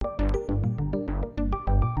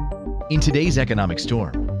In today's economic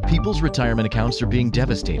storm, people's retirement accounts are being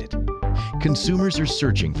devastated. Consumers are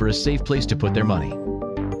searching for a safe place to put their money.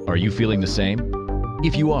 Are you feeling the same?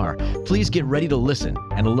 If you are, please get ready to listen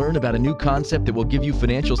and learn about a new concept that will give you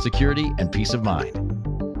financial security and peace of mind.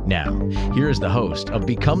 Now, here is the host of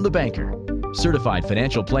Become the Banker, certified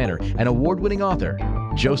financial planner and award-winning author,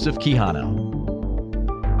 Joseph Quijano.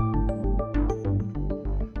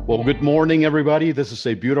 Well, good morning, everybody. This is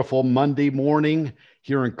a beautiful Monday morning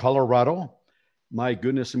here in Colorado. My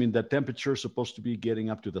goodness, the temperature is supposed to be getting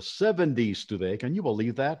up to the 70s today. Can you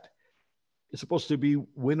believe that? It's supposed to be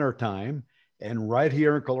winter time. And right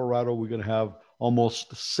here in Colorado, we're going to have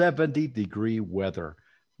almost 70-degree weather.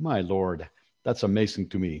 My Lord, that's amazing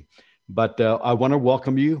to me. But I want to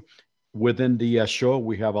welcome you. Within the show,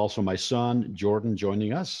 we have also my son, Jordan,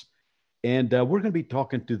 joining us. And we're going to be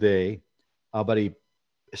talking today about a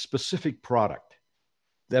specific product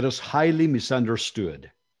that is highly misunderstood,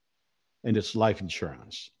 and it's life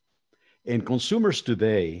insurance. And consumers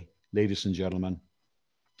today, ladies and gentlemen,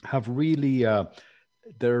 have really,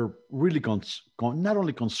 they're really not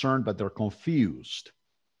only concerned, but they're confused.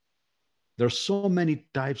 There's so many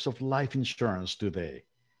types of life insurance today.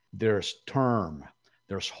 There's term,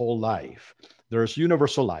 there's whole life, there's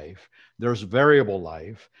universal life, there's variable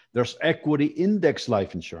life, there's equity index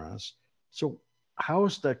life insurance. So how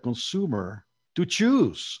is the consumer to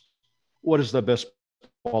choose what is the best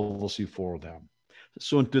policy for them?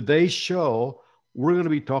 So in today's show, we're going to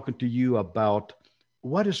be talking to you about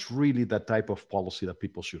what is really the type of policy that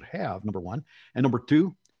people should have, number one. And number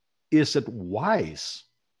two, is it wise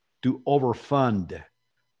to overfund?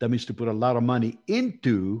 That means to put a lot of money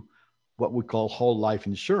into what we call whole life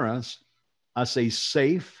insurance as a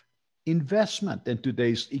safe investment in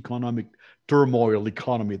today's economic turmoil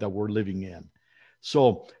economy that we're living in.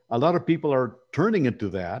 So a lot of people are turning into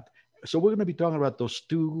that. So we're going to be talking about those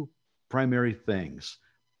two primary things.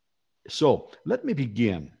 So let me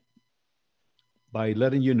begin by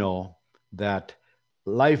letting you know that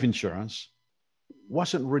life insurance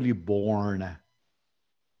wasn't really born a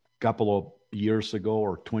couple of years ago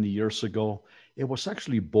or 20 years ago. It was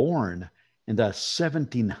actually born in the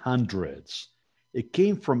 1700s. It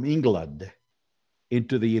came from England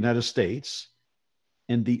into the United States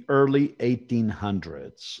in the early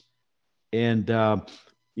 1800s. And,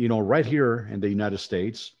 right here in the United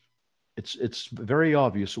States, it's very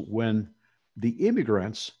obvious when the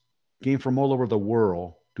immigrants came from all over the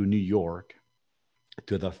world to New York,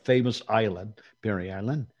 to the famous island, Perry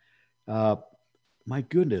Island. My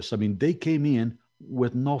goodness, they came in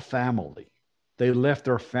with no family. They left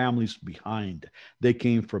their families behind. They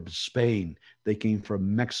came from Spain. They came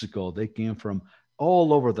from Mexico. They came from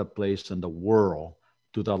all over the place in the world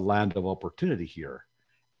to the land of opportunity here.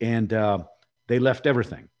 And they left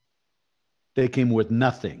everything. They came with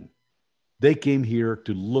nothing. They came here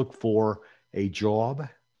to look for a job,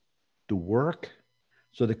 to work,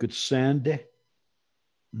 so they could send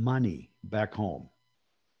money back home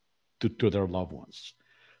to their loved ones.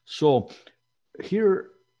 So here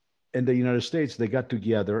in the United States, they got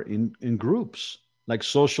together in groups, like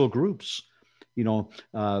social groups.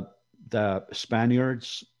 The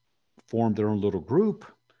Spaniards formed their own little group.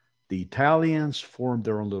 The Italians formed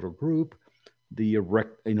their own little group. The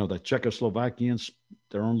Czechoslovakians,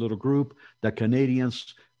 their own little group. The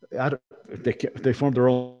Canadians, they formed their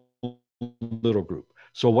own little group.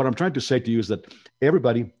 So what I'm trying to say to you is that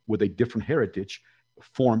everybody with a different heritage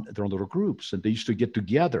formed their own little groups, and they used to get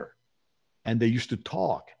together, and they used to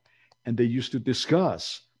talk, and they used to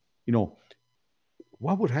discuss,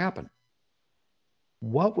 what would happen?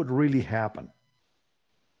 What would really happen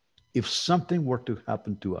if something were to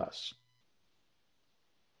happen to us?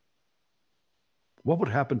 What would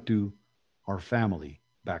happen to our family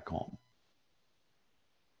back home?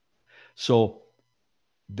 So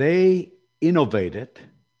they innovated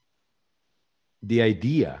the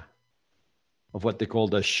idea of what they call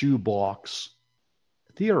the shoebox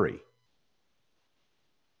theory.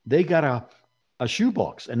 They got a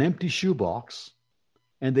shoebox, an empty shoebox,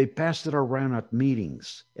 and they passed it around at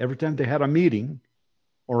meetings. Every time they had a meeting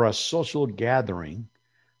or a social gathering,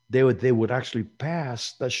 they would actually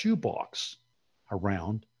pass the shoebox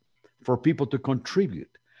around for people to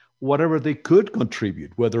contribute whatever they could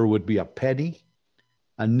contribute, whether it would be a penny,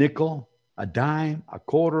 a nickel, a dime, a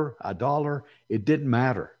quarter, a dollar, it didn't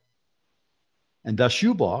matter. And that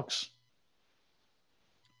shoebox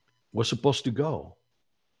was supposed to go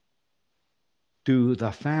to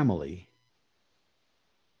the family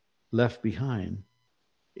left behind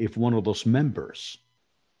if one of those members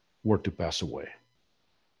were to pass away.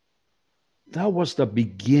 That was the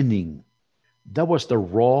beginning. That was the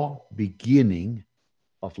raw beginning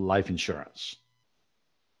of life insurance.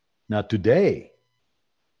 Now, today,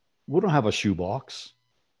 we don't have a shoebox.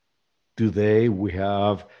 Today, we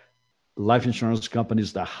have life insurance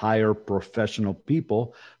companies that hire professional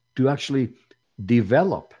people to actually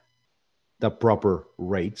develop the proper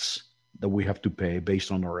rates that we have to pay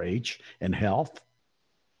based on our age and health,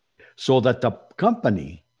 so that the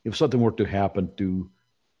company, if something were to happen to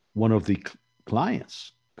one of the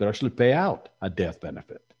clients, could actually pay out a death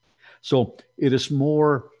benefit. So it is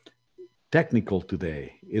more technical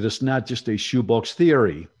today. It is not just a shoebox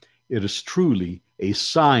theory. It is truly a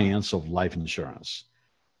science of life insurance.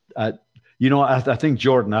 Uh, I think,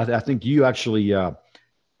 Jordan, I think you actually,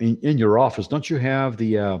 in your office, don't you have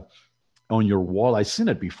on your wall, I've seen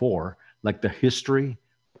it before, like the history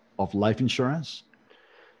of life insurance?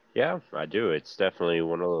 Yeah, I do. It's definitely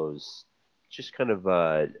one of those just kind of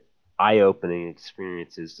eye-opening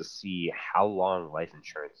experiences to see how long life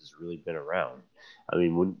insurance has really been around. I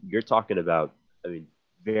mean, when you're talking about, I mean,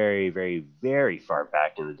 very, very, very far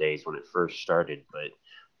back in the days when it first started, but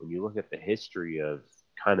when you look at the history of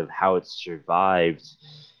kind of how it survived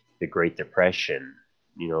the Great Depression,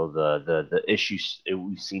 the issues that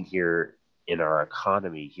we've seen here in our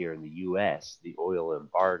economy here in the U.S., the oil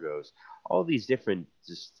embargoes, all these different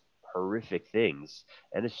just horrific things,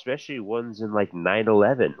 and especially ones in like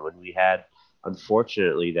 9/11 when we had,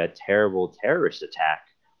 unfortunately, that terrible terrorist attack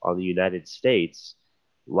on the United States.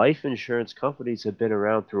 Life insurance companies have been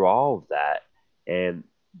around through all of that, and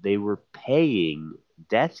they were paying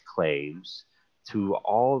death claims to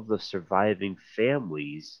all of the surviving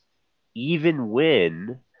families, even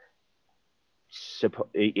when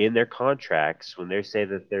in their contracts, when they say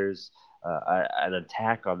that there's an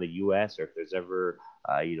attack on the U.S. or if there's ever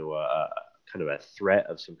a kind of a threat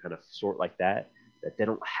of some kind of sort like that, that they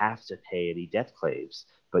don't have to pay any death claims.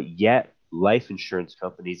 But yet, life insurance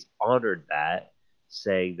companies honored that,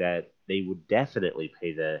 saying that they would definitely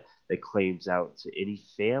pay the claims out to any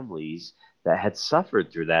families that had suffered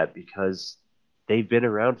through that because they've been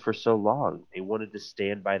around for so long. They wanted to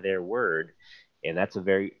stand by their word, and that's a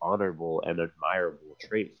very honorable and admirable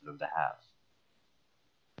trait for them to have.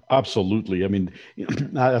 Absolutely. I mean,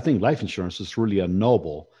 I think life insurance is really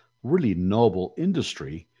noble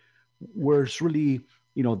industry where it's really,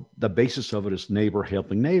 the basis of it is neighbor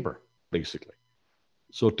helping neighbor, basically.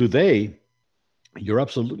 So today, you're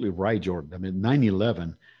absolutely right, Jordan. I mean,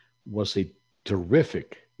 9/11 was a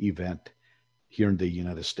terrific event here in the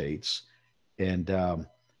United States. And,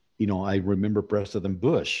 I remember President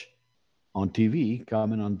Bush on TV,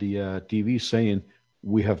 coming on the TV saying,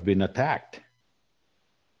 we have been attacked.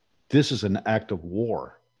 This is an act of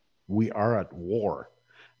war. We are at war.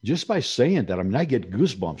 Just by saying that, I mean, I get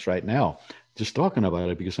goosebumps right now just talking about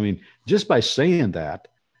it because, I mean, just by saying that,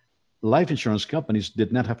 life insurance companies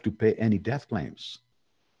did not have to pay any death claims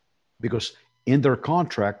because in their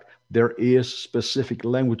contract, there is specific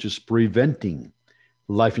languages preventing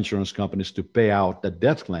life insurance companies to pay out the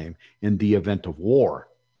death claim in the event of war.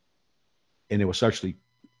 And it was actually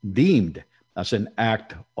deemed as an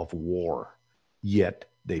act of war, yet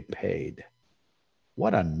they paid.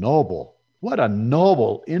 What a noble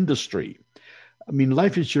industry. I mean,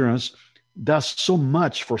 life insurance does so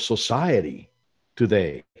much for society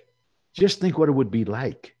today. Just think what it would be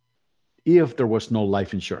like if there was no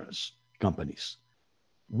life insurance companies.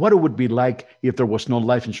 What it would be like if there was no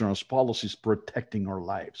life insurance policies protecting our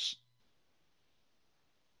lives.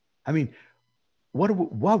 I mean, what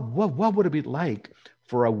would it be like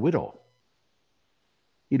for a widow,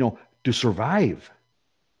 to survive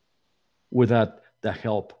without the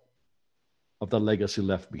help of the legacy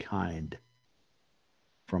left behind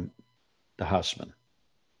from the husband?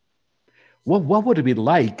 What would it be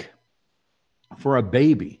like for a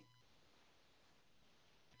baby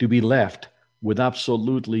to be left with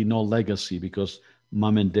absolutely no legacy because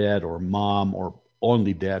mom and dad or mom or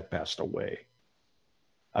only dad passed away?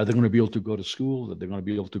 Are they going to be able to go to school? Are they going to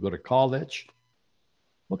be able to go to college?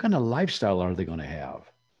 What kind of lifestyle are they going to have?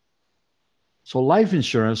 So life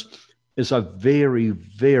insurance is a very,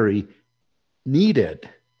 very needed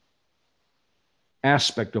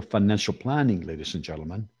aspect of financial planning, ladies and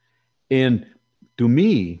gentlemen. And to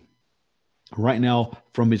me, right now,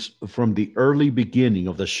 from the early beginning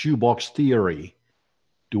of the shoebox theory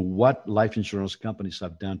to what life insurance companies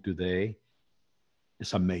have done today,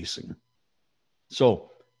 is amazing.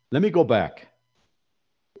 So let me go back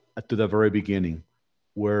to the very beginning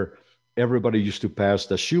where everybody used to pass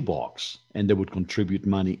the shoebox and they would contribute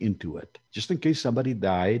money into it, just in case somebody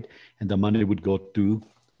died and the money would go to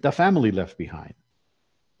the family left behind.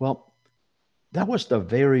 Well, that was the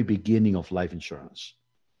very beginning of life insurance.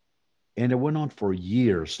 And it went on for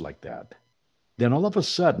years like that. Then all of a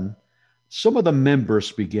sudden, some of the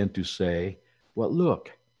members began to say, well, look,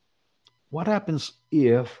 what happens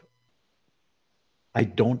if I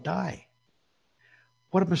don't die?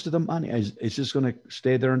 What happens to the money? It's just going to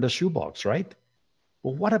stay there in the shoebox, right?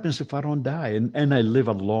 Well, what happens if I don't die and I live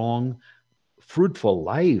a long, fruitful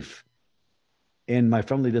life and my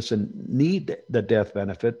family doesn't need the death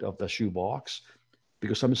benefit of the shoebox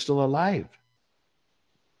because I'm still alive?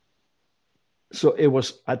 So it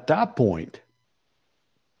was at that point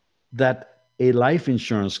that a life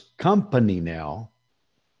insurance company now,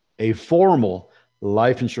 a formal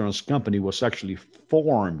life insurance company was actually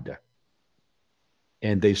formed.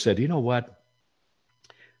 And they said, you know what?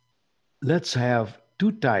 Let's have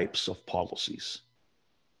two types of policies.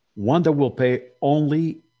 One that will pay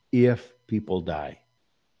only if people die.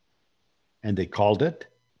 And they called it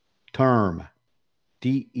term,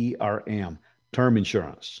 Term, term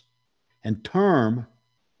insurance. And term,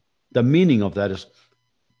 the meaning of that is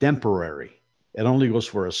temporary. It only goes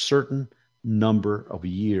for a certain number of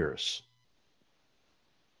years.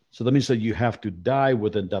 So that means that you have to die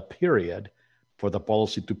within that period for the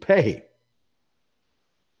policy to pay.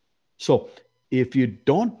 So if you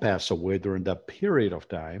don't pass away during that period of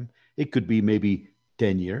time, it could be maybe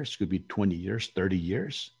 10 years, could be 20 years, 30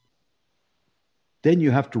 years. Then you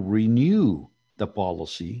have to renew the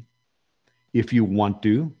policy if you want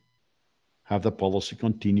to have the policy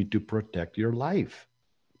continue to protect your life.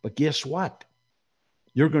 But guess what?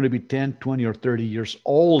 You're going to be 10, 20, or 30 years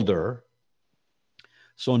older.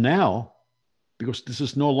 So now, because this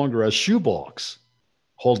is no longer a shoebox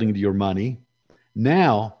holding your money,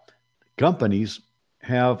 now companies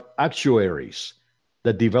have actuaries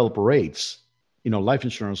that develop rates, life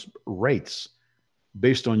insurance rates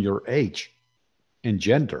based on your age and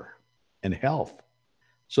gender and health.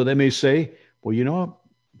 So they may say, well,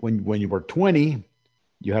 when you were 20,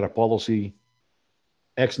 you had a policy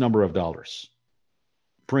X number of dollars,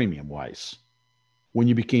 premium wise. When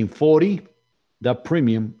you became 40, that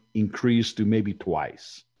premium increased to maybe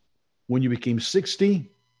twice. When you became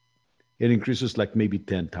 60, it increases like maybe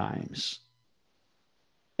 10 times.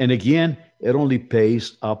 And again, it only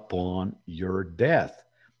pays upon your death.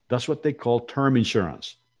 That's what they call term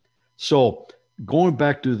insurance. So going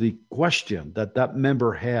back to the question that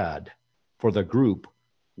member had for the group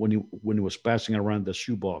when he was passing around the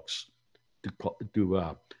shoebox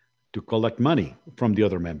to collect money from the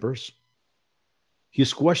other members,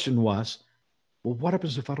 his question was, well, what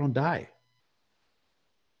happens if I don't die?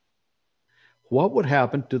 What would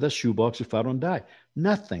happen to the shoebox if I don't die?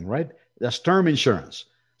 Nothing, right? That's term insurance.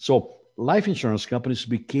 So life insurance companies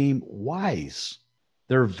became wise.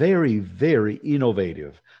 They're very, very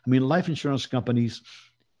innovative. I mean, life insurance companies,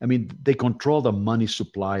 they control the money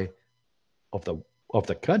supply of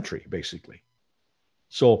the country, basically.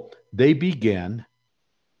 So they began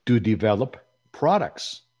to develop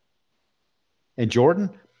products. And Jordan,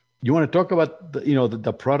 you want to talk about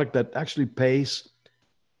the product that actually pays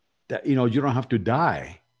that you don't have to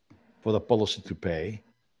die for the policy to pay,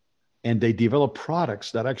 and they develop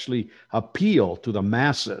products that actually appeal to the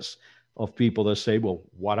masses of people that say, well,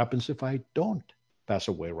 what happens if I don't pass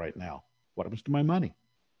away right now? What happens to my money?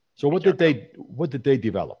 So what did they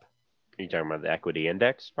develop? Are you talking about the equity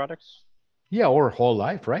index products? Yeah, or whole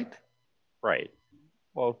life, right? Right.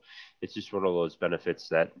 Well, it's just one of those benefits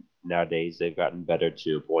that nowadays they've gotten better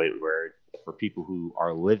to a point where for people who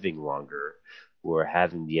are living longer, who are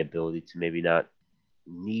having the ability to maybe not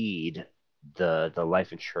need the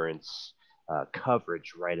life insurance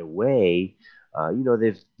coverage right away,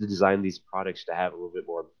 they've designed these products to have a little bit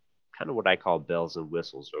more kind of what I call bells and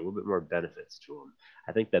whistles or a little bit more benefits to them.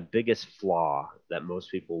 I think the biggest flaw that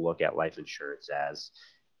most people look at life insurance as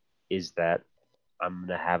is that I'm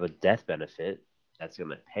going to have a death benefit that's going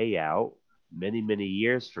to pay out many, many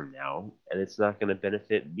years from now, and it's not going to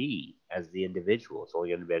benefit me as the individual. It's only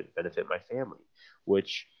going to benefit my family,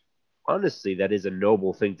 which honestly, that is a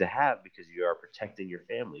noble thing to have because you are protecting your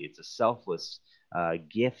family. It's a selfless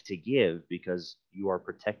gift to give because you are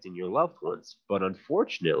protecting your loved ones. But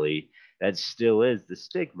unfortunately, that still is the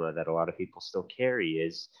stigma that a lot of people still carry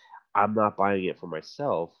is I'm not buying it for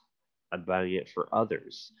myself. I'm buying it for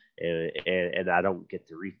others. And I don't get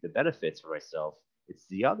to reap the benefits for myself. It's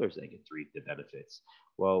the others that get to reap the benefits.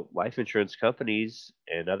 Well, life insurance companies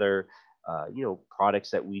and other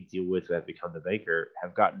products that we deal with at Become the Banker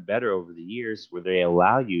have gotten better over the years where they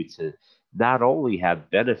allow you to not only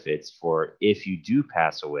have benefits for if you do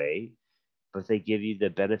pass away, but they give you the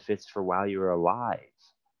benefits for while you're alive,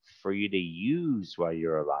 for you to use while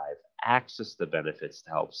you're alive, access the benefits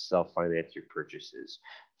to help self finance your purchases.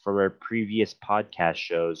 From our previous podcast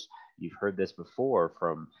shows, You've heard this before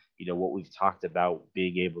from, what we've talked about,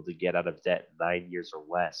 being able to get out of debt in 9 years or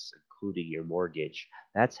less, including your mortgage.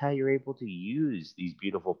 That's how you're able to use these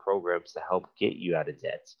beautiful programs to help get you out of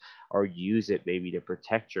debt, or use it maybe to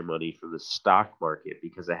protect your money from the stock market,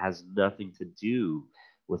 because it has nothing to do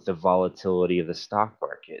with the volatility of the stock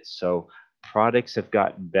market. So products have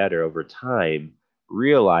gotten better over time,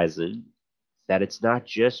 realizing that it's not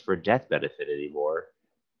just for death benefit anymore,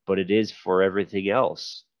 but it is for everything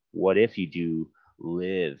else. What if you do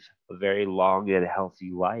live a very long and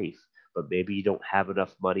healthy life, but maybe you don't have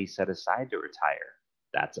enough money set aside to retire?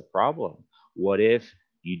 That's a problem. What if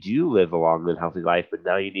you do live a long and healthy life, but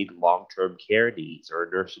now you need long term care needs or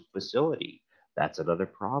a nursing facility? That's another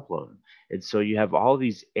problem. And so you have all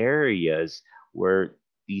these areas where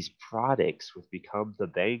these products with Become the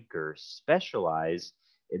Banker specialize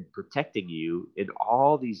in protecting you in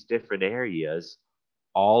all these different areas,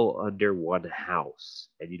 all under one house.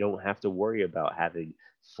 And you don't have to worry about having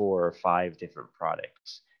 4 or 5 different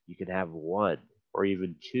products. You can have one or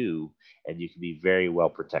even two, and you can be very well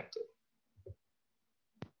protected.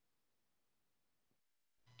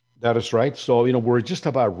 That is right. So, we're just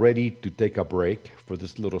about ready to take a break for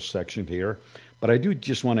this little section here. But I do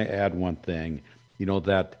just want to add one thing,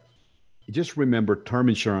 that just remember term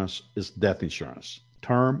insurance is death insurance.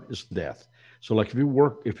 Term is death. So like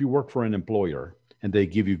if you work for an employer and they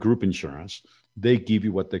give you group insurance, they give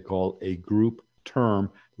you what they call a group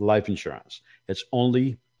term life insurance. It's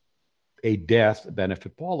only a death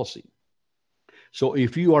benefit policy. So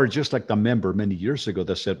if you are just like the member many years ago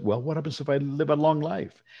that said, well, what happens if I live a long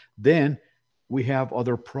life? Then we have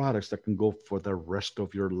other products that can go for the rest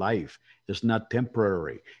of your life. It's not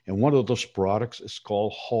temporary. And one of those products is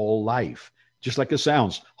called Whole Life, just like it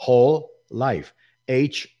sounds, Whole Life,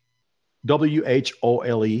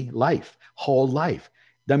 WHOLE life, Whole Life.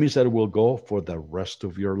 That means that it will go for the rest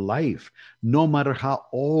of your life, no matter how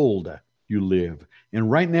old you live. And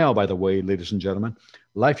right now, by the way, ladies and gentlemen,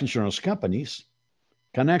 life insurance companies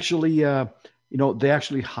can actually, they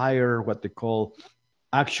actually hire what they call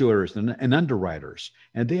actuaries and underwriters,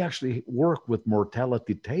 and they actually work with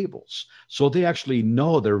mortality tables. So they actually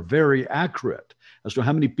know, they're very accurate as to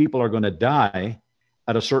how many people are going to die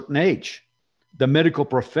at a certain age. The medical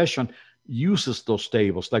profession uses those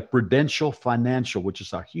tables, like Prudential Financial, which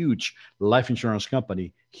is a huge life insurance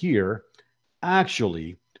company here.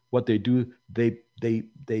 Actually, what they do, they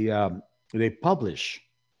publish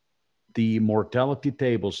the mortality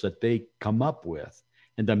tables that they come up with,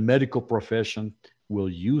 and the medical profession will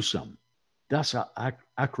use them. That's how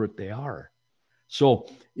accurate they are. So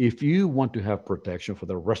if you want to have protection for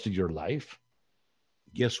the rest of your life,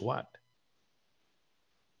 guess what?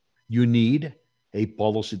 You need a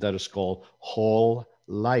policy that is called Whole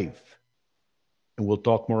Life. And we'll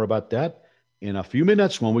talk more about that in a few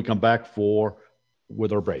minutes when we come back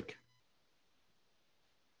with our break.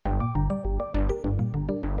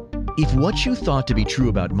 If what you thought to be true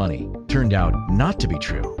about money turned out not to be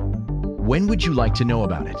true, when would you like to know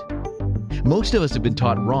about it? Most of us have been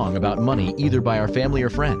taught wrong about money either by our family or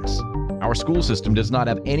friends. Our school system does not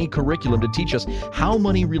have any curriculum to teach us how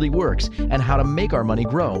money really works and how to make our money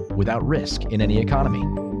grow without risk in any economy.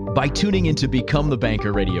 By tuning into Become the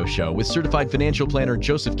Banker radio show with certified financial planner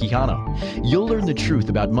Joseph Quijano, you'll learn the truth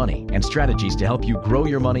about money and strategies to help you grow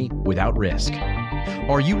your money without risk.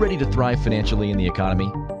 Are you ready to thrive financially in the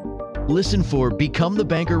economy? Listen for Become the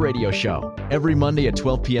Banker radio show every Monday at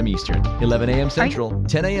 12 p.m. Eastern, 11 a.m. Central,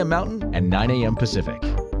 10 a.m. Mountain, and 9 a.m. Pacific.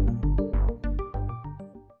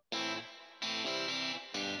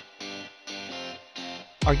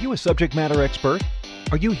 Are you a subject matter expert?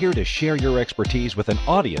 Are you here to share your expertise with an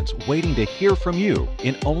audience waiting to hear from you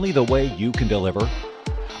in only the way you can deliver?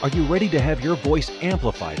 Are you ready to have your voice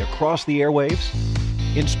amplified across the airwaves?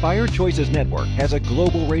 Inspired Choices Network has a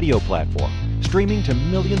global radio platform streaming to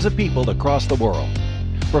millions of people across the world.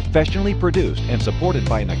 Professionally produced and supported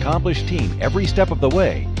by an accomplished team every step of the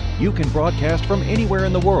way, you can broadcast from anywhere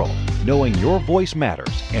in the world, knowing your voice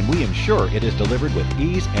matters, and we ensure it is delivered with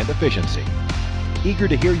ease and efficiency. Eager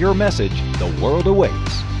to hear your message, the world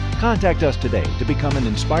awaits. Contact us today to become an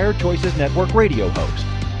Inspired Choices Network radio host.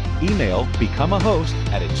 Email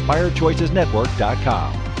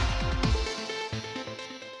becomeahost@inspiredchoicesnetwork.com.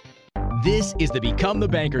 This is the Become the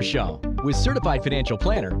Banker show with certified financial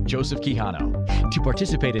planner Joseph Quijano. To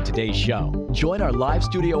participate in today's show, join our live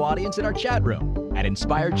studio audience in our chat room at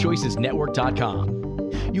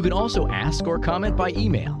inspiredchoicesnetwork.com. You can also ask or comment by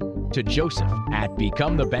email to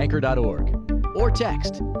joseph@becomethebanker.org or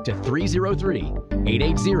text to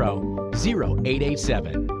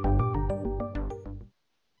 303-880-0887.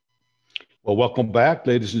 Well, welcome back,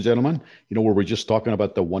 ladies and gentlemen. Where we're just talking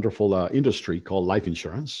about the wonderful industry called life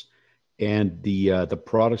insurance and the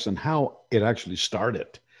products and how it actually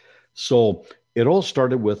started. So it all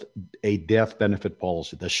started with a death benefit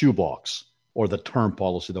policy, the shoebox, or the term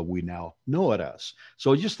policy that we now know it as.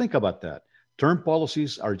 So just think about that. Term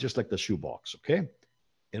policies are just like the shoebox, okay?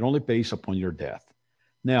 It only pays upon your death.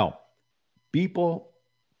 Now, people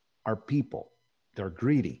are people. They're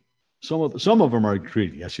greedy. Some of them are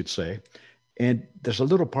greedy, I should say. And there's a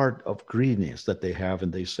little part of greediness that they have,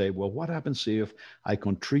 and they say, well, what happens if I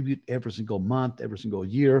contribute every single month, every single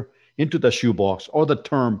year into the shoebox or the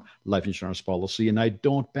term life insurance policy, and I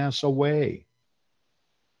don't pass away?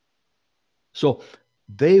 So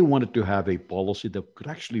they wanted to have a policy that could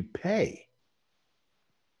actually pay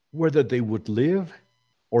whether they would live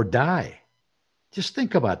or die. Just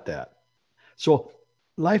think about that. So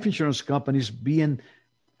life insurance companies, being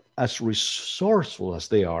as resourceful as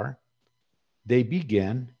they are, they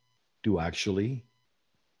began to actually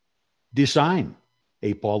design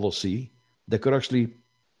a policy that could actually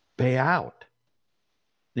pay out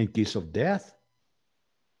in case of death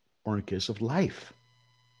or in case of life.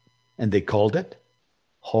 And they called it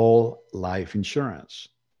whole life insurance.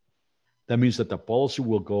 That means that the policy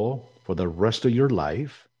will go for the rest of your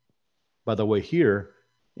life. By the way, here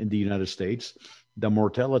in the United States, the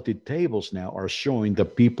mortality tables now are showing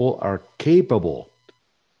that people are capable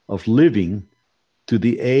of living to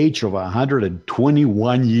the age of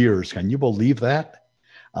 121 years. Can you believe that?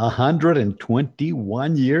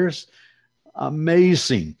 121 years?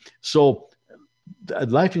 Amazing. So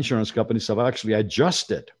life insurance companies have actually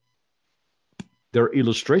adjusted their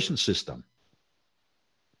illustration system,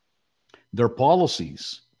 their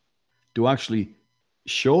policies, to actually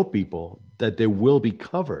show people that they will be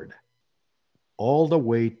covered all the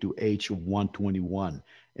way to age 121.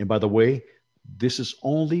 And by the way, this is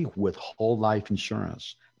only with whole life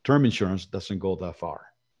insurance. Term insurance doesn't go that far.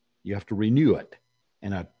 You have to renew it.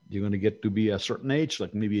 And you're going to get to be a certain age,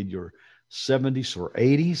 like maybe in your 70s or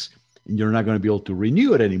 80s, and you're not going to be able to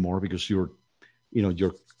renew it anymore because you're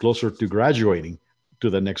closer to graduating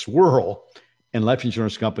to the next world. And life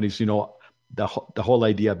insurance companies, the whole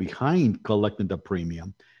idea behind collecting the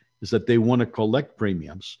premium is that they want to collect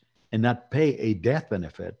premiums and not pay a death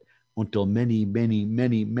benefit until many, many,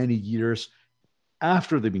 many, many years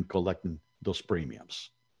after they've been collecting those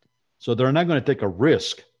premiums. So they're not going to take a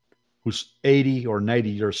risk who's 80 or 90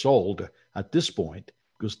 years old at this point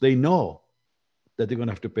because they know that they're going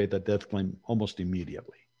to have to pay the death claim almost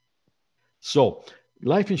immediately. So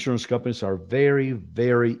life insurance companies are very,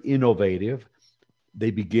 very innovative.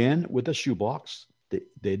 They began with a shoebox.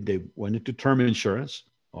 They went into term insurance,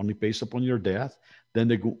 only pays upon your death. Then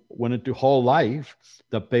they went into whole life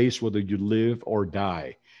that pays whether you live or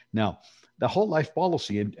die. Now, the whole life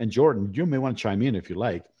policy, and Jordan, you may want to chime in if you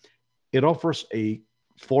like, it offers a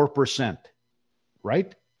 4%,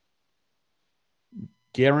 right?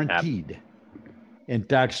 Guaranteed and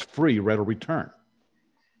tax-free rate of return.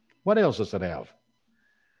 What else does it have?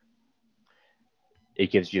 It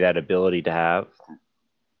gives you that ability to have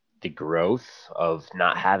the growth of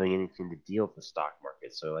not having anything to deal with the stock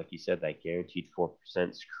market. So like you said, that guaranteed 4%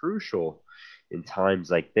 is crucial in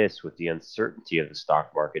times like this with the uncertainty of the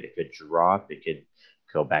stock market. It could drop, it could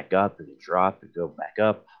go back up, it could drop, it could go back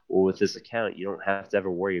up. Well, with this account, you don't have to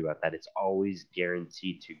ever worry about that. It's always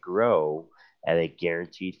guaranteed to grow at a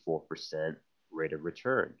guaranteed 4% rate of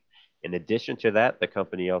return. In addition to that, the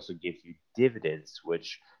company also gives you dividends,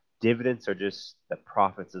 which dividends are just the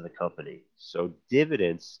profits of the company. So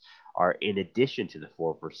dividends are in addition to the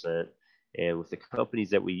 4%. And with the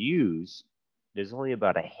companies that we use, there's only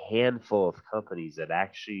about a handful of companies that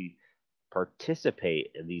actually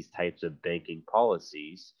participate in these types of banking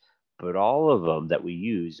policies. But all of them that we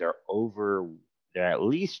use they're at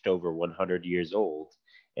least over 100 years old,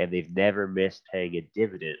 and they've never missed paying a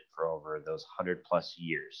dividend for over those 100 plus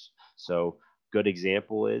years. So good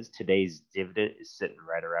example is today's dividend is sitting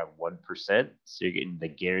right around 1%. So you're getting the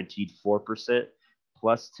guaranteed 4%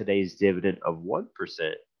 plus today's dividend of 1%.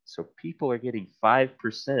 So people are getting 5%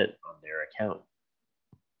 on their account.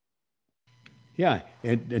 Yeah,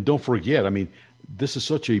 and don't forget, I mean, this is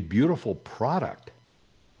such a beautiful product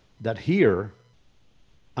that here,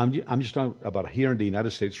 I'm just talking about here in the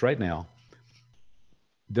United States right now.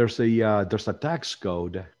 There's a tax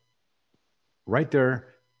code right there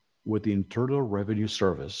with the Internal Revenue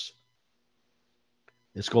Service.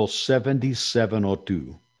 It's called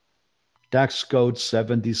 7702, tax code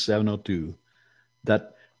 7702,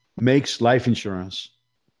 that makes life insurance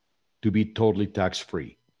to be totally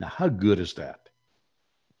tax-free. Now, how good is that?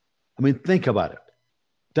 I mean, think about it.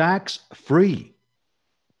 Tax-free.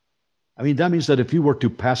 I mean, that means that if you were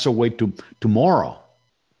to pass away tomorrow,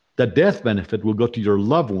 the death benefit will go to your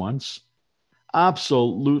loved ones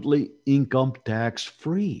absolutely income tax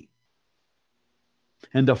free.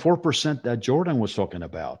 And the 4% that Jordan was talking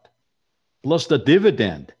about, plus the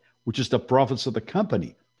dividend, which is the profits of the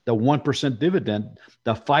company, the 1% dividend,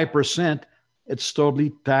 the 5%, it's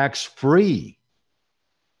totally tax free.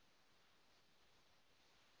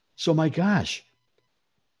 So my gosh,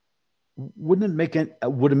 would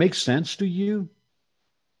it make sense to you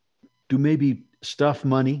to maybe stuff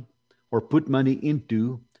money or put money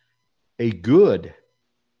into a good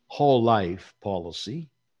whole life policy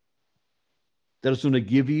that is going to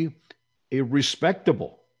give you a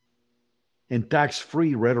respectable and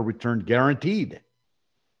tax-free rate of return guaranteed,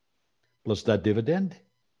 plus that dividend?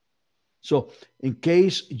 So in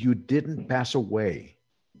case you didn't pass away,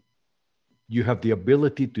 you have the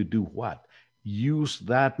ability to do what? Use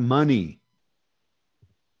that money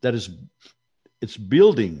that is, it's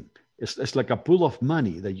building. It's like a pool of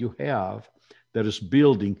money that you have that is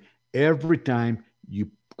building every time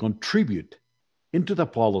you contribute into the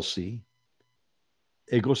policy.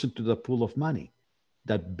 It goes into the pool of money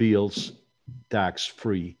that builds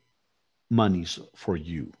tax-free monies for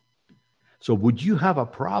you. So would you have a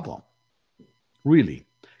problem really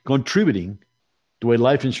contributing to a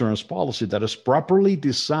life insurance policy that is properly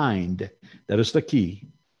designed, that is the key,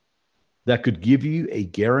 that could give you a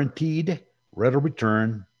guaranteed rate of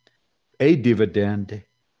return, a dividend?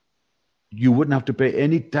 You wouldn't have to pay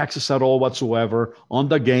any taxes at all whatsoever on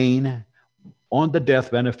the gain, on the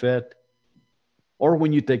death benefit, or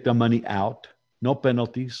when you take the money out, no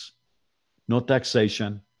penalties, no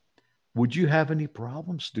taxation. Would you have any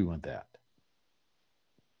problems doing that?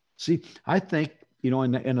 See, I think,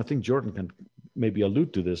 and I think Jordan can maybe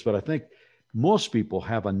allude to this, but I think most people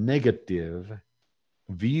have a negative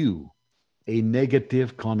view, a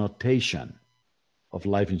negative connotation of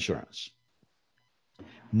life insurance.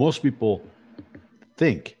 Most people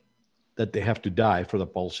think that they have to die for the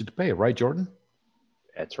policy to pay, right, Jordan?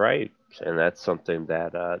 That's right. And that's something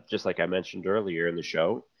that, just like I mentioned earlier in the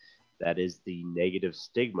show, that is the negative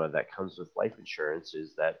stigma that comes with life insurance,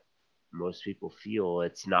 is that most people feel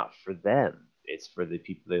it's not for them. It's for the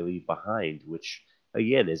people they leave behind, which,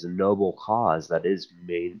 again, is a noble cause. That is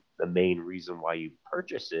the main reason why you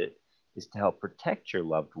purchase it, is to help protect your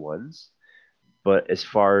loved ones. But as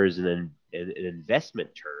far as an investment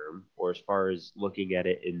term, or as far as looking at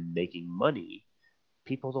it in making money,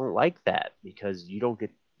 people don't like that, because you don't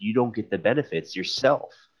get the benefits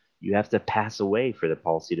yourself. You have to pass away for the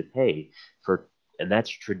policy to pay for, and that's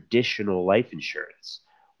traditional life insurance.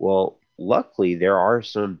 Well, luckily there are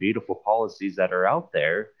some beautiful policies that are out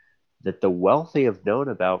there that the wealthy have known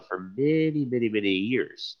about for many, many, many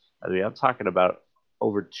years. I mean, I'm talking about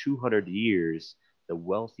over 200 years. The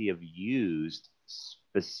wealthy have used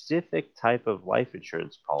specific type of life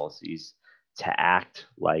insurance policies to act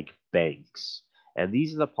like banks. And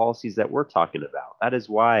these are the policies that we're talking about. That is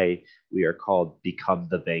why we are called Become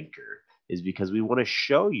the Banker, is because we want to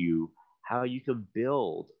show you how you can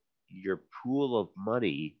build your pool of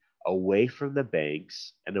money away from the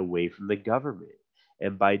banks and away from the government.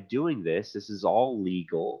 And by doing this, this is all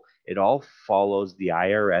legal. It all follows the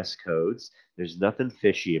IRS codes. There's nothing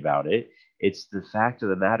fishy about it. It's the fact of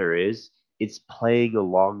the matter is, it's playing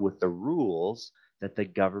along with the rules that the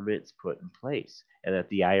government's put in place and that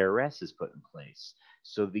the IRS has put in place.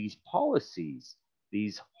 So these policies,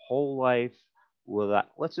 these whole life, well,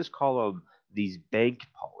 let's just call them these bank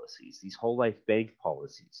policies, these whole life bank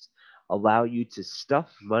policies, allow you to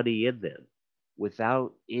stuff money in them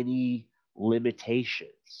without any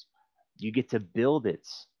limitations. You get to build it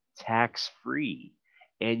tax free,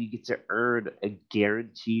 and you get to earn a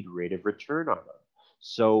guaranteed rate of return on them.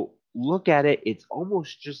 So look at it, it's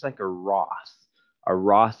almost just like a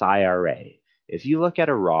Roth IRA. If you look at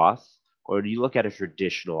a Roth, or you look at a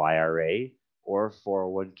traditional IRA or a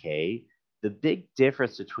 401k, the big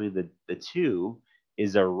difference between the two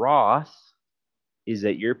is a Roth is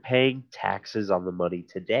that you're paying taxes on the money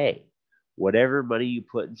today. Whatever money you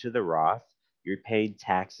put into the Roth, you're paying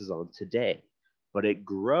taxes on today. But it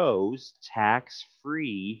grows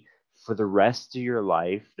tax-free for the rest of your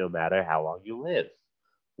life, no matter how long you live.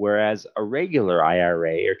 Whereas a regular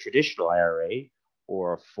IRA or traditional IRA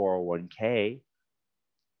or a 401k,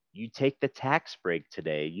 you take the tax break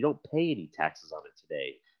today. You don't pay any taxes on it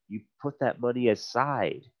today. You put that money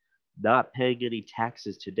aside, not paying any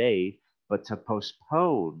taxes today, but to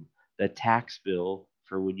postpone the tax bill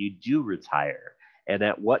for when you do retire. And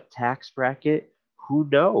at what tax bracket? Who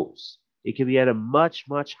knows? It could be at a much,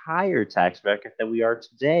 much higher tax bracket than we are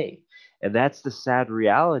today. And that's the sad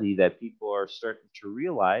reality that people are starting to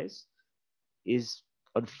realize, is,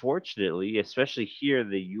 unfortunately, especially here in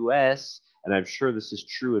the US, and I'm sure this is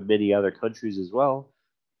true in many other countries as well,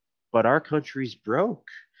 but our country's broke.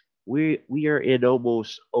 We are in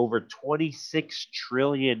almost over $26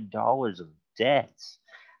 trillion of debt.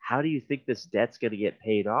 How do you think this debt's going to get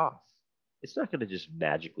paid off? It's not going to just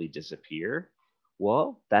magically disappear.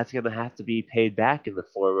 Well, that's going to have to be paid back in the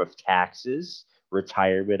form of taxes,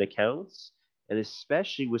 retirement accounts, and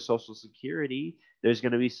especially with Social Security, there's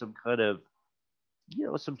going to be some kind of,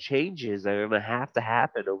 some changes that are going to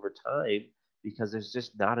happen over time because there's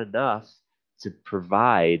just not enough to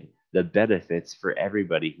provide the benefits for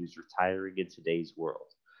everybody who's retiring in today's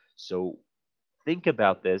world. So think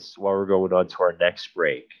about this while we're going on to our next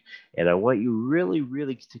break. And I want you really,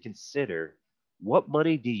 really to consider, what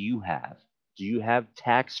money do you have? Do you have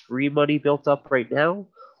tax free money built up right now?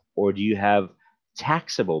 Or do you have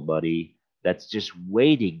taxable money that's just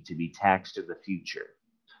waiting to be taxed in the future?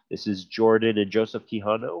 This is Jordan and Joseph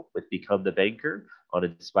Quijano with Become the Banker on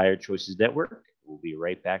Inspired Choices Network. We'll be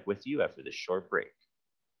right back with you after this short break.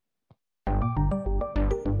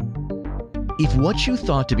 If what you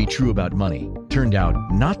thought to be true about money turned out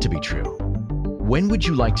not to be true, when would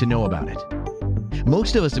you like to know about it?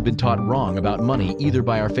 Most of us have been taught wrong about money either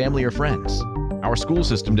by our family or friends. Our school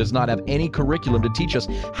system does not have any curriculum to teach us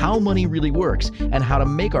how money really works and how to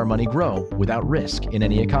make our money grow without risk in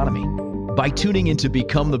any economy. By tuning into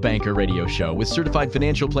Become the Banker radio show with certified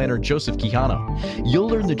financial planner Joseph Quijano, you'll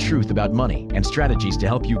learn the truth about money and strategies to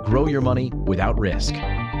help you grow your money without risk.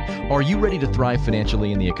 Are you ready to thrive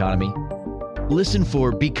financially in the economy? Listen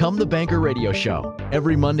for Become the Banker radio show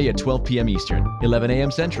every Monday at 12 p.m. Eastern, 11 a.m.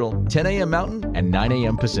 Central, 10 a.m. Mountain, and 9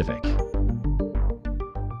 a.m. Pacific.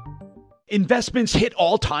 Investments hit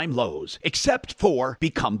all-time lows, except for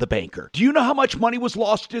Become the Banker. Do you know how much money was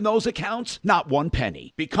lost in those accounts? Not one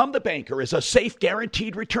penny. Become the Banker is a safe,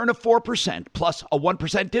 guaranteed return of 4% plus a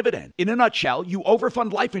 1% dividend. In a nutshell, you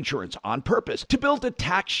overfund life insurance on purpose to build a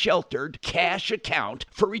tax-sheltered cash account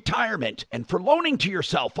for retirement and for loaning to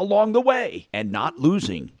yourself along the way and not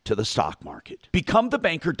losing to the stock market.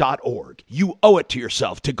 BecomeTheBanker.org. You owe it to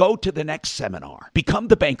yourself to go to the next seminar.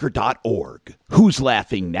 BecomeTheBanker.org. Who's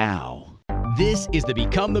laughing now? This is the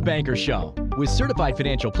Become the Banker show with certified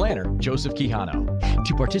financial planner Joseph Quijano.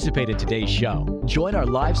 To participate in today's show, join our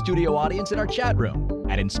live studio audience in our chat room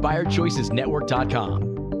at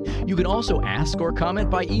InspiredChoicesNetwork.com. You can also ask or comment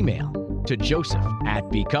by email to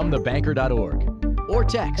joseph@becomethebanker.org or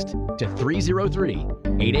text to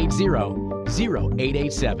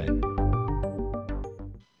 303-880-0887.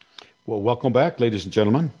 Well, welcome back, ladies and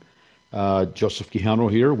gentlemen. Joseph Quijano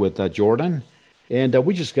here with Jordan. And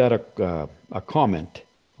we just got a comment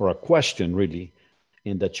or a question, really,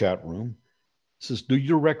 in the chat room. It says, do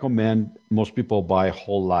you recommend most people buy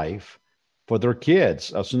whole life for their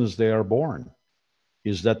kids as soon as they are born?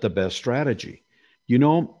 Is that the best strategy? You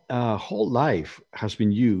know, whole life has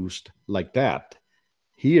been used like that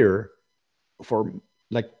here for,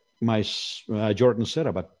 like Jordan said,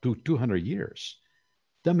 about 200 years.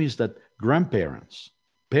 That means that grandparents,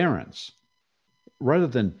 parents, rather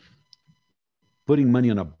than putting money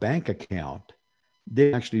on a bank account,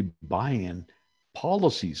 they actually buy in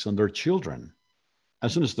policies on their children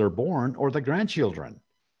as soon as they're born or the grandchildren.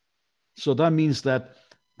 So that means that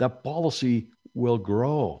that policy will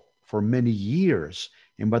grow for many years.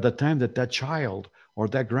 And by the time that that child or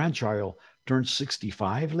that grandchild turns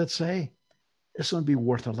 65, let's say, it's going to be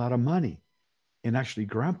worth a lot of money. And actually,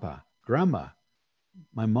 grandpa, grandma,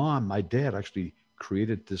 my mom, my dad actually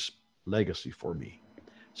created this legacy for me.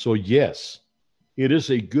 So yes, it is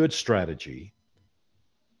a good strategy.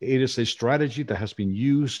 It is a strategy that has been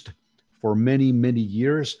used for many, many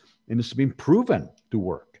years, and it's been proven to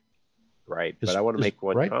work. Right, but I want to make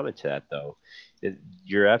one comment to that, though.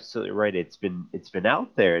 You're absolutely right. It's been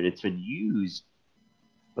out there and it's been used,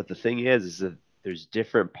 but the thing is that there's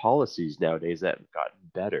different policies nowadays that have gotten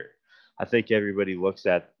better. I think everybody looks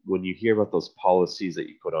at, when you hear about those policies that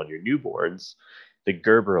you put on your newborns, the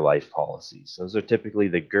Gerber life policies. Those are typically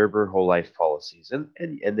the Gerber whole life policies. And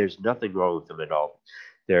there's nothing wrong with them at all.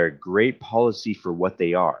 They're a great policy for what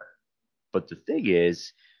they are. But the thing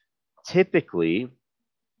is, typically,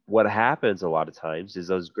 what happens a lot of times is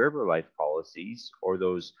those Gerber life policies or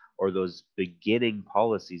those beginning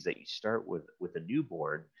policies that you start with a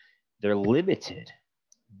newborn, they're limited.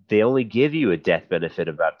 They only give you a death benefit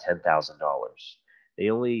of about $10,000.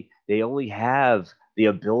 They only have the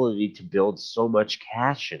ability to build so much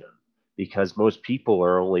cash in them because most people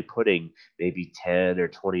are only putting maybe $10 or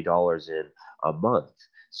 $20 in a month.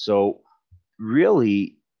 So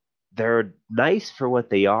really, they're nice for what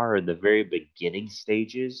they are in the very beginning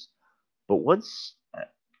stages. But once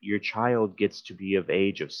your child gets to be of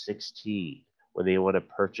age of 16 when they want to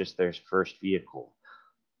purchase their first vehicle.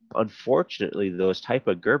 Unfortunately, those type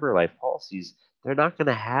of Gerber Life policies, they're not going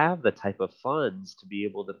to have the type of funds to be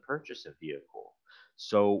able to purchase a vehicle.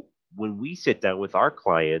 So when we sit down with our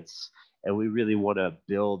clients and we really want to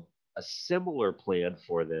build a similar plan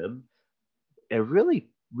for them and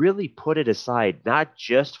really put it aside, not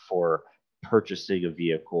just for purchasing a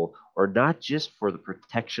vehicle or not just for the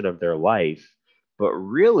protection of their life, but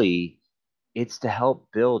really it's to help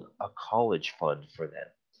build a college fund for them.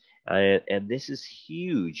 And this is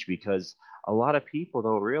huge because a lot of people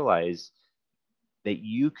don't realize that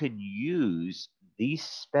you can use these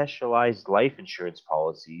specialized life insurance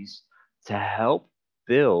policies to help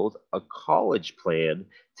build a college plan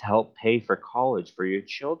to help pay for college for your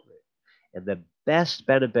children. And the best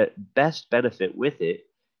benefit with it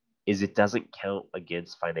is it doesn't count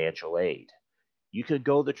against financial aid. You could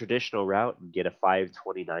go the traditional route and get a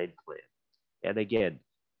 529 plan. And again,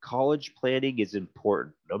 college planning is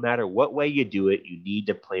important. No matter what way you do it, you need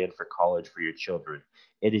to plan for college for your children.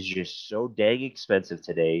 It is just so dang expensive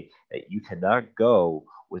today that you cannot go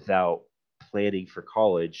without planning for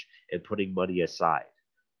college and putting money aside.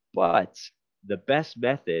 But the best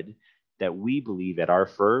method that we believe at our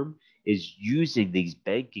firm is using these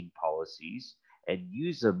banking policies and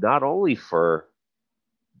use them not only for,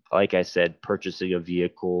 like I said, purchasing a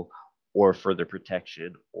vehicle or further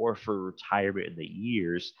protection or for retirement in the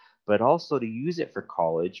years, but also to use it for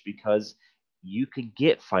college because you can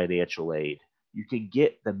get financial aid, you can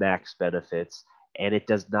get the max benefits, and it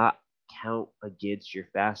does not count against your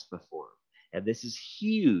FAFSA form. And this is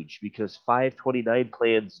huge because 529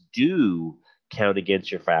 plans do count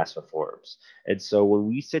against your FAFSA forms. And so when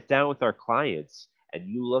we sit down with our clients and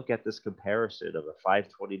you look at this comparison of a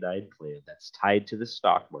 529 plan that's tied to the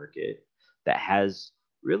stock market, that has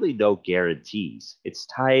really no guarantees, it's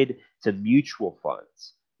tied to mutual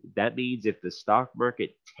funds. That means if the stock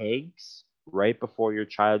market tanks right before your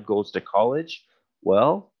child goes to college,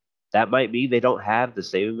 well, that might mean they don't have the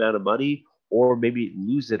same amount of money or maybe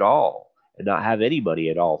lose it all and not have any money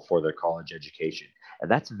at all for their college education. And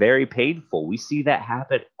that's very painful. We see that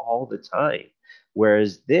happen all the time.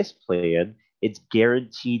 Whereas this plan, it's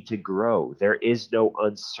guaranteed to grow. There is no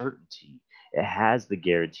uncertainty. It has the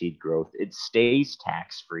guaranteed growth. It stays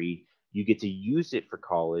tax free. You get to use it for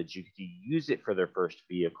college. You get to use it for their first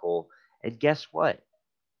vehicle. And guess what?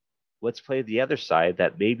 Let's play the other side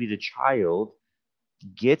that maybe the child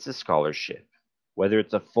gets a scholarship, whether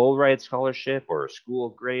it's a full ride scholarship or a school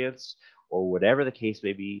grants or whatever the case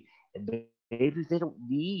may be. And maybe they don't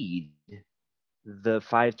need the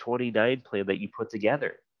 529 plan that you put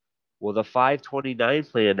together. Well, the 529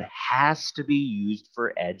 plan has to be used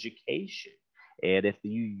for education. And if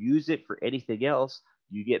you use it for anything else,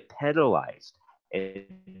 you get penalized and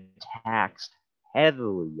taxed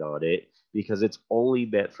heavily on it because it's only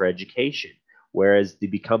meant for education. Whereas the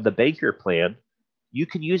Become the Banker plan, you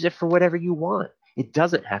can use it for whatever you want. It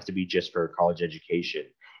doesn't have to be just for college education.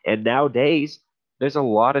 And nowadays, there's a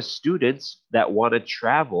lot of students that want to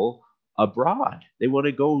travel abroad. They want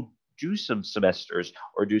to go do some semesters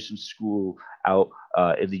or do some school out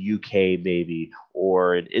in the UK maybe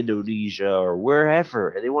or in Indonesia or wherever,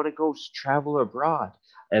 and they want to go travel abroad.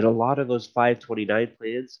 And a lot of those 529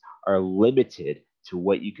 plans are limited to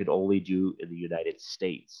what you can only do in the United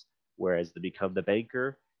States, whereas the Become the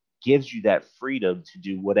Banker gives you that freedom to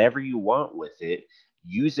do whatever you want with it,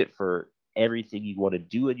 use it for everything you want to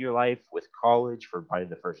do in your life with college, for buying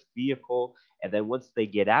the first vehicle, and then once they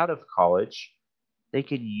get out of college, they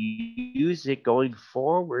can use it going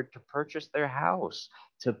forward to purchase their house,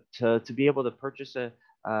 to be able to purchase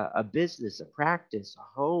a business, a practice,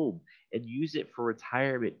 a home, and use it for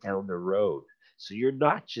retirement down the road. So you're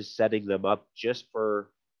not just setting them up just for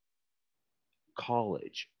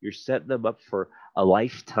college. You're setting them up for a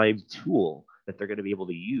lifetime tool that they're going to be able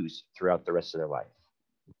to use throughout the rest of their life.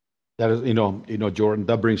 That is, Jordan,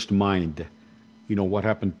 that brings to mind, what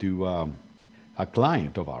happened to a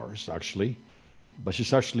client of ours, actually, but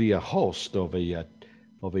she's actually a host of a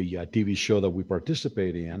TV show that we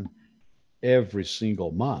participate in every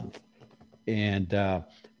single month. And,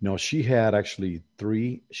 she had actually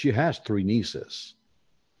she has three nieces.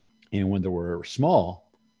 And when they were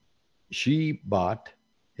small, she bought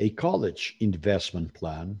a college investment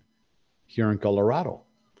plan here in Colorado.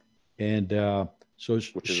 And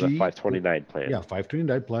which is a 529 plan. Yeah,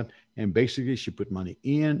 529 plan. And basically she put money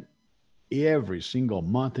in every single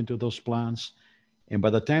month into those plans. And by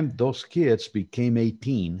the time those kids became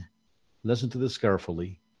 18, listen to this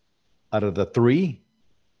carefully, out of the three,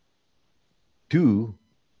 two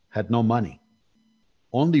had no money.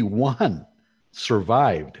 Only one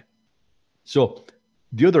survived. So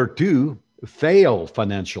the other two failed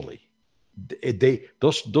financially.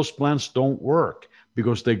 Those plans don't work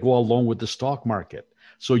because they go along with the stock market.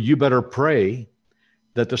 So you better pray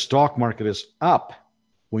that the stock market is up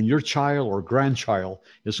when your child or grandchild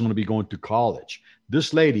is going to be going to college.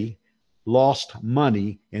 This lady lost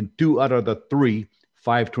money in 2 out of the 3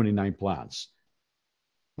 529 plans.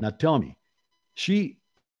 Now tell me, she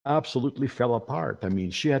absolutely fell apart. I mean,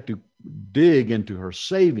 she had to dig into her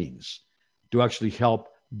savings to actually help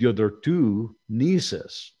the other two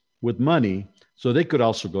nieces with money so they could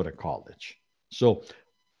also go to college. So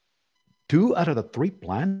 2 out of the 3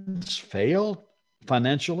 plans failed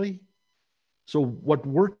financially. So what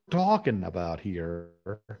we're talking about here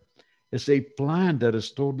is a plan that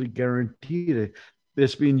is totally guaranteed.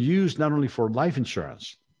 It's being used not only for life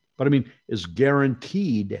insurance, but I mean, it's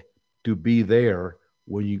guaranteed to be there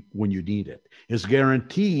when you need it. It's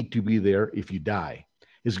guaranteed to be there if you die.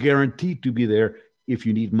 It's guaranteed to be there if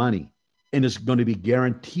you need money, and it's going to be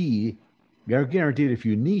guaranteed if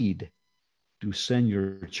you need to send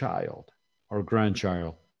your child or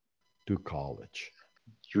grandchild to college.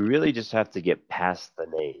 You really just have to get past the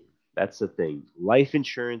name. That's the thing. Life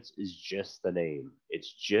insurance is just the name.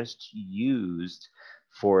 It's just used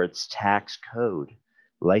for its tax code.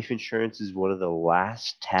 Life insurance is one of the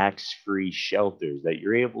last tax-free shelters that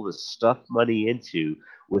you're able to stuff money into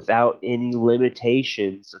without any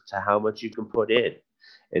limitations to how much you can put in.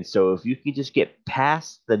 And so if you can just get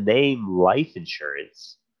past the name life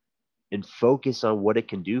insurance and focus on what it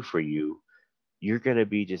can do for you, you're going to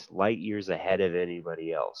be just light years ahead of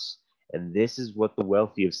anybody else. And this is what the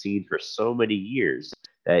wealthy have seen for so many years,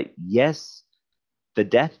 that yes, the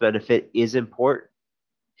death benefit is important.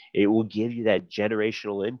 It will give you that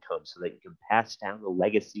generational income so that you can pass down the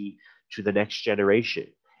legacy to the next generation.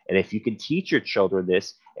 And if you can teach your children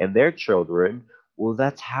this and their children, well,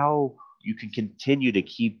 that's how you can continue to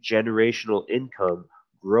keep generational income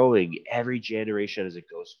growing every generation as it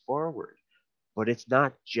goes forward. But it's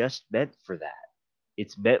not just meant for that.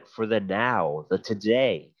 It's meant for the now, the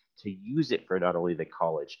today, to use it for not only the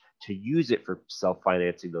college, to use it for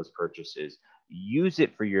self-financing those purchases, use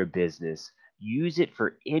it for your business, use it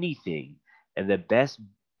for anything. And the best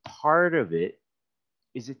part of it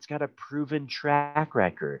is it's got a proven track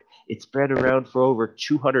record. It's been around for over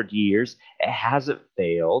 200 years. It hasn't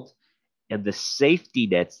failed. And the safety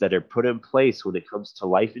nets that are put in place when it comes to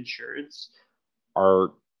life insurance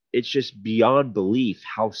are, it's just beyond belief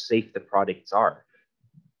how safe the products are.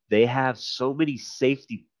 They have so many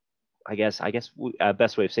safety, best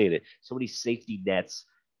way of saying it, so many safety nets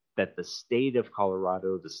that the state of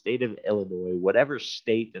Colorado, the state of Illinois, whatever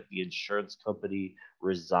state that the insurance company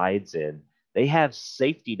resides in, they have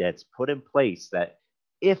safety nets put in place that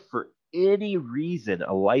if for any reason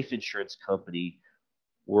a life insurance company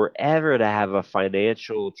were ever to have a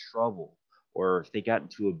financial trouble, or if they got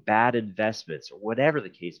into a bad investments or whatever the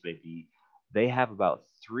case may be, they have about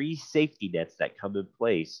 3 safety nets that come in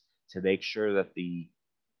place to make sure that the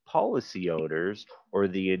policy owners or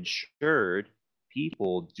the insured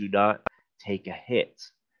people do not take a hit.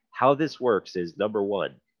 How this works is, number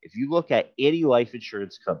one, if you look at any life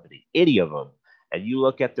insurance company, any of them, and you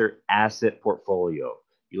look at their asset portfolio,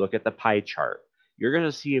 you look at the pie chart, you're going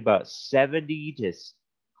to see about 70 to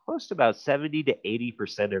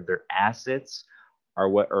 80% of their assets are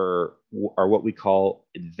what we call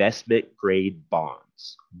investment grade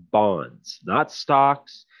bonds. Bonds, not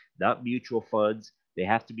stocks, not mutual funds. They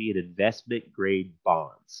have to be an investment grade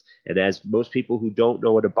bonds. And as most people who don't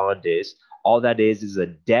know what a bond is, all that is a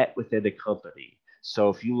debt within a company. So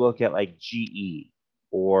if you look at like GE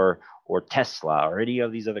or Tesla or any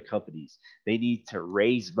of these other companies, they need to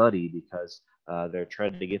raise money because they're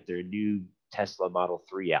trying to get their new Tesla Model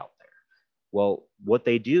 3 out there. Well, what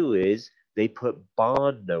they do is they put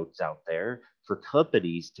bond notes out there for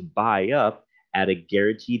companies to buy up at a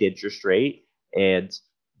guaranteed interest rate, and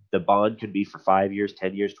the bond could be for 5 years,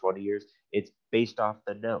 10 years, 20 years. It's based off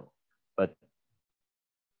the note. But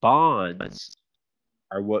bonds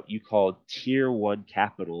are what you call tier one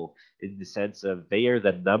capital, in the sense of they are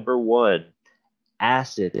the number one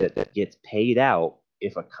asset that gets paid out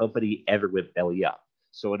if a company ever went belly up.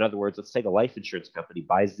 So in other words, let's take a life insurance company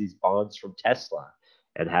buys these bonds from Tesla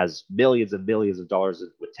and has millions and millions of dollars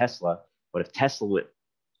with Tesla. But if Tesla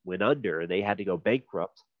went under and they had to go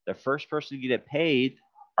bankrupt, the first person to get paid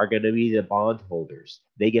are going to be the bondholders.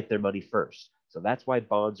 They get their money first. So that's why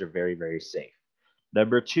bonds are very, very safe.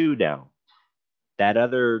 Number two now, that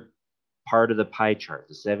other part of the pie chart,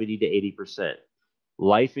 the 70 to 80%,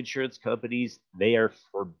 life insurance companies, they are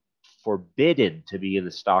forbidden to be in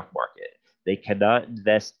the stock market. They cannot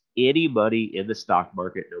invest any money in the stock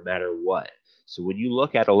market, no matter what. So when you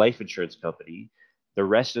look at a life insurance company, the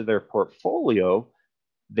rest of their portfolio,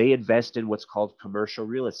 they invest in what's called commercial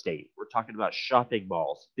real estate. We're talking about shopping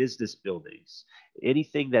malls, business buildings,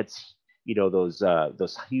 anything that's,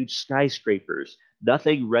 those huge skyscrapers.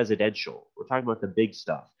 Nothing residential. We're talking about the big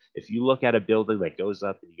stuff. If you look at a building that goes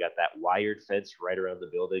up and you got that wired fence right around the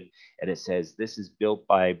building, and it says this is built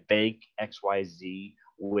by Bank XYZ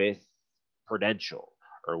with Prudential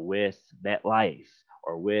or with MetLife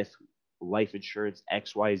or with Life Insurance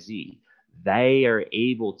XYZ, they are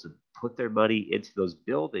able to put their money into those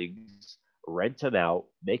buildings, rent them out,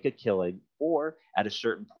 make a killing, or at a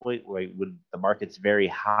certain point when the market's very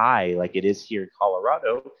high, like it is here in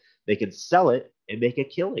Colorado, they can sell it and make a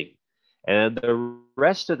killing. And the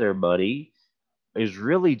rest of their money is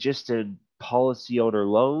really just in policy owner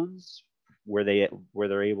loans, where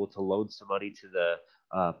they're able to loan some money to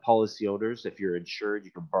the policy owners. If you're insured,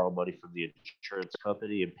 you can borrow money from the insurance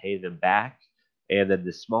company and pay them back, and then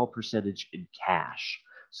the small percentage in cash.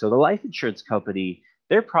 So the life insurance company,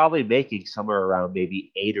 they're probably making somewhere around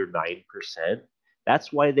maybe 8 or 9%.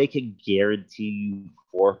 That's why they can guarantee you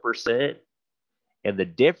 4%. And the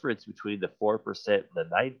difference between the 4% and the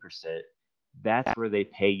 9%, that's where they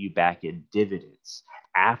pay you back in dividends.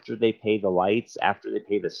 After they pay the lights, after they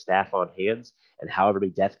pay the staff on hands, and however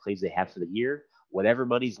many death claims they have for the year, whatever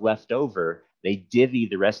money's left over, they divvy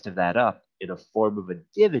the rest of that up in a form of a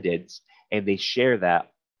dividends, and they share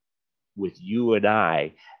that with you and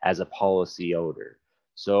I as a policy owner.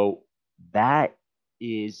 So that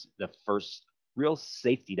is the first real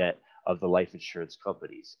safety net of the life insurance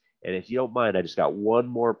companies. And if you don't mind, I just got one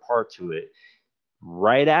more part to it.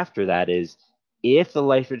 Right after that is, if the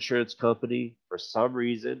life insurance company, for some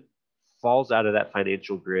reason, falls out of that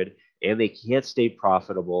financial grid and they can't stay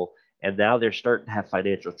profitable, and now they're starting to have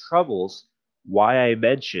financial troubles, why I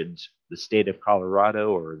mentioned the state of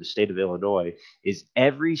Colorado or the state of Illinois is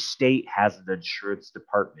every state has an insurance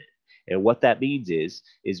department. And what that means is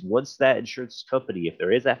once that insurance company, if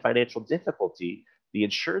there is that financial difficulty, the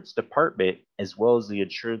insurance department, as well as the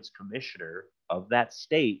insurance commissioner of that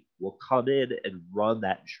state, will come in and run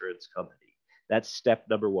that insurance company. That's step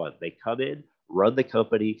number one. They come in, run the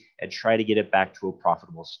company, and try to get it back to a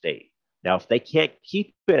profitable state. Now, if they can't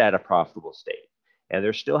keep it at a profitable state and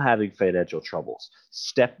they're still having financial troubles,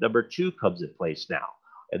 step number two comes in place now.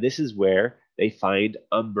 And this is where they find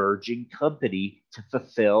a merging company to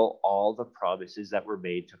fulfill all the promises that were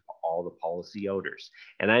made to all the policy owners.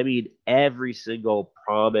 And I mean, every single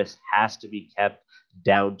promise has to be kept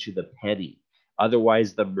down to the penny.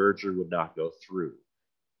 Otherwise, the merger would not go through.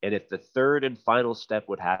 And if the third and final step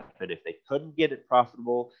would happen, if they couldn't get it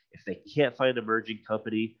profitable, if they can't find a merging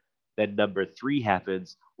company, then number three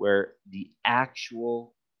happens, where the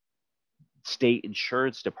actual state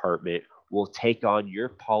insurance department will take on your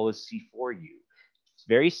policy for you. It's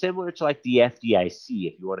very similar to like the FDIC,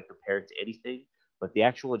 if you want to compare it to anything, but the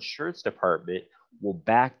actual insurance department will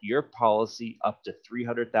back your policy up to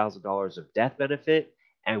 $300,000 of death benefit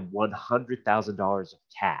and $100,000 of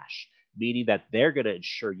cash, meaning that they're going to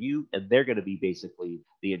insure you and they're going to be basically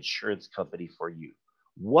the insurance company for you.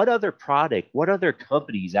 What other product, what other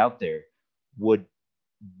companies out there would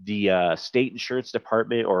the state insurance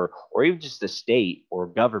department or even just the state or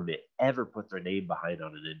government ever put their name behind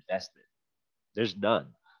on an investment? There's none.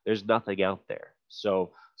 There's nothing out there.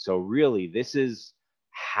 So really, this is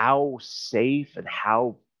how safe and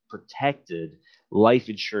how protected life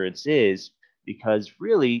insurance is, because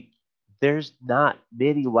really, there's not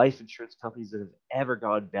many life insurance companies that have ever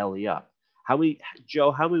gone belly up. How many,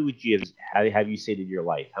 Joe? How many would you have you seen in your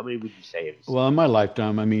life? How many would you say? Well, in my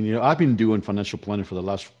lifetime, I mean, I've been doing financial planning for the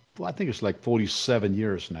last, I think it's like 47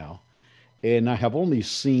 years now, and I have only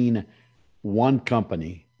seen one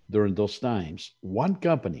company during those times, one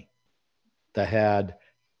company that had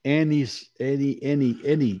any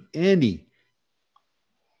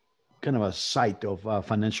kind of a sight of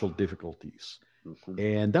financial difficulties. Mm-hmm.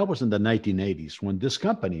 And that was in the 1980s when this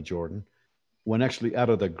company, Jordan, went actually out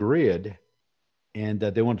of the grid, and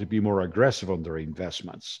that they wanted to be more aggressive on their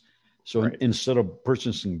investments. So right. Instead of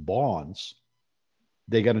purchasing bonds,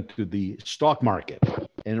 they got into the stock market.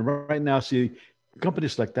 And right now, see,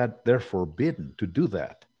 companies like that, they're forbidden to do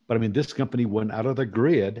that. But I mean, this company went out of the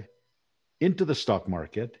grid into the stock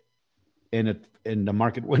market, and the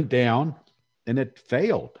market went down and it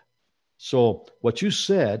failed. So what you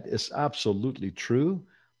said is absolutely true.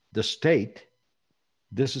 The state,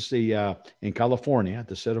 this is in California,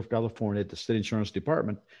 the state of California, the state insurance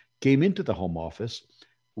department came into the home office,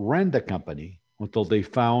 ran the company until they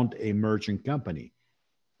found a merging company.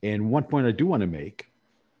 And one point I do want to make,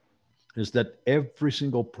 is that every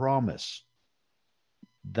single promise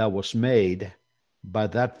that was made by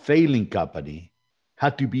that failing company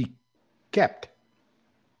had to be kept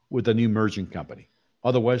with a new merging company.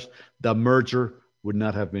 Otherwise, the merger would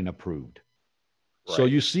not have been approved. Right. So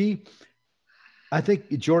you see, I think,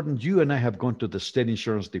 Jordan, you and I have gone to the state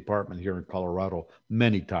insurance department here in Colorado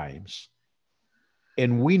many times.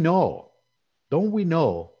 And we know, don't we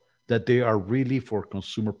know, that they are really for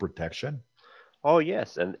consumer protection? Oh,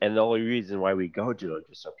 yes. And the only reason why we go to them,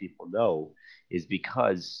 just so people know, is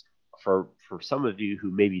because for some of you who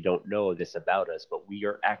maybe don't know this about us, but we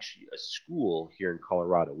are actually a school here in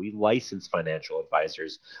Colorado. We license financial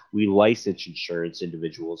advisors. We license insurance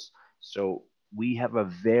individuals. So we have a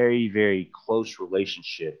very, very close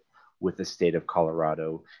relationship with the state of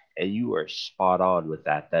Colorado. And you are spot on with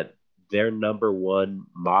that their number one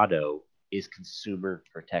motto is consumer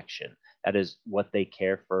protection. That is what they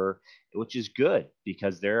care for, which is good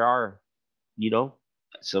because there are,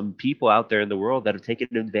 some people out there in the world that have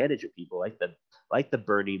taken advantage of people like the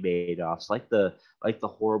Bernie Madoffs, like the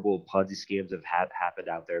horrible Ponzi scams that have happened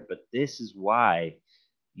out there. But this is why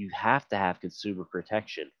you have to have consumer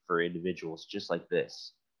protection for individuals just like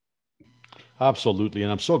this. Absolutely,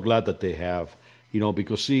 and I'm so glad that they have,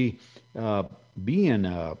 because see, being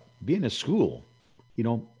a school,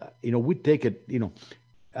 we take it,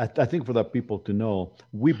 I think for the people to know,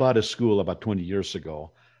 we bought a school about 20 years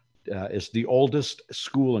ago. It's the oldest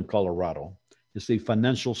school in Colorado. It's a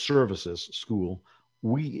financial services school.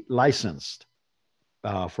 We licensed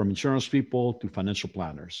from insurance people to financial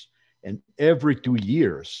planners. And every 2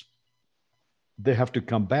 years, they have to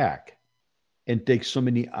come back and take so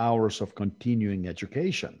many hours of continuing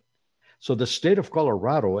education. So the state of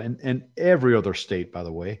Colorado and every other state, by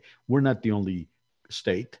the way, we're not the only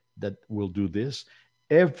state that will do this.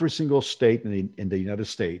 Every single state in the United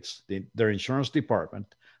States, their insurance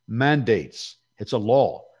department mandates, it's a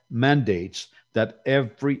law, mandates that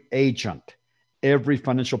every agent, every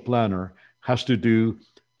financial planner has to do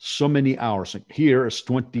so many hours. Here is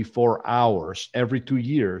 24 hours every 2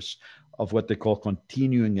 years of what they call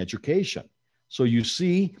continuing education. So you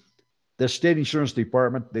see, the state insurance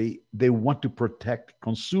department, they want to protect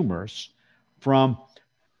consumers from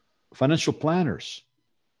financial planners,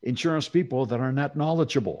 insurance people that are not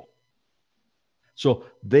knowledgeable. So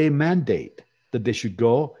they mandate that they should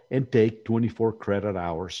go and take 24 credit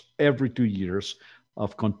hours every 2 years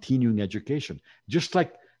of continuing education. Just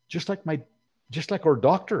like our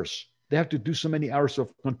doctors, they have to do so many hours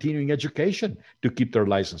of continuing education to keep their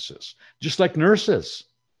licenses, just like nurses.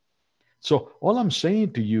 So all I'm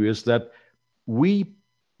saying to you is that we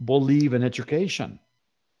believe in education,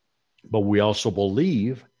 but we also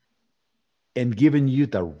believe in giving you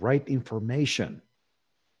the right information.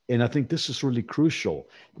 And I think this is really crucial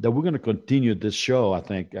that we're going to continue this show, I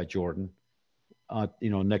think, Jordan,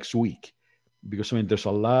 next week, because there's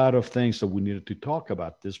a lot of things that we needed to talk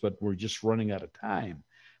about this, but we're just running out of time.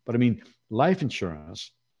 But life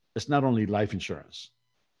insurance is not only life insurance.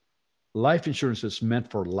 Life insurance is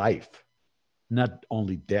meant for life, not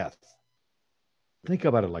only death. Think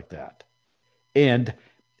about it like that. And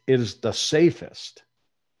it is the safest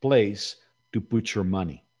place to put your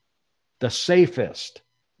money. The safest.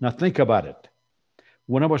 Now think about it.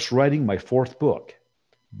 When I was writing my fourth book,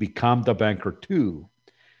 Become the Banker 2,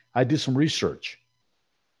 I did some research,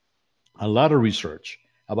 a lot of research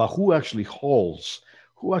about who actually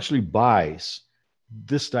buys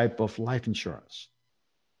this type of life insurance.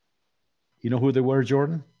 You know who they were,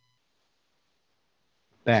 Jordan?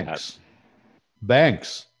 Banks.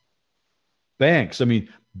 Banks.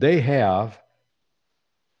 They have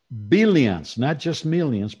billions, not just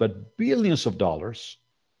millions, but billions of dollars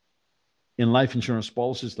in life insurance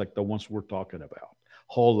policies like the ones we're talking about,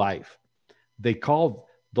 whole life. They call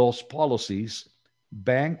those policies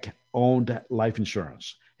bank-owned life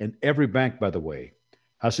insurance. And every bank, by the way,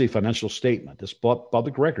 has a financial statement. It's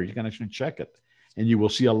public record. You can actually check it. And you will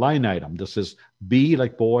see a line item that says B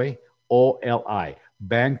like boy, O-L-I,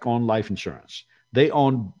 bank-owned life insurance. They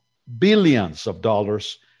own billions of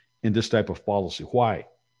dollars in this type of policy. Why?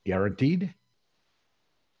 Guaranteed?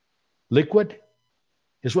 Liquid?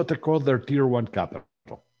 Is what they call their tier 1 capital.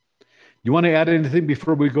 You want to add anything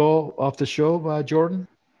before we go off the show, Jordan?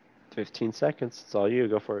 15 seconds. It's all you.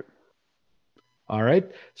 Go for it. All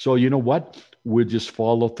right. So you know what? We'll just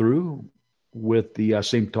follow through with the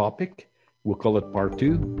same topic. We'll call it part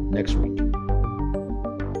 2 next week.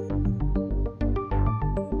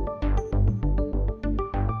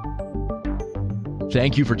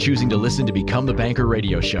 Thank you for choosing to listen to Become the Banker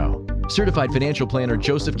radio show. Certified financial planner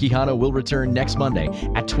Joseph Quijano will return next Monday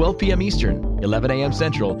at 12 p.m. Eastern, 11 a.m.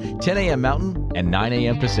 Central, 10 a.m. Mountain, and 9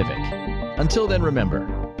 a.m. Pacific. Until then, remember,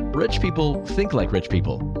 rich people think like rich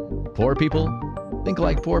people. Poor people think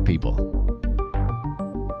like poor people.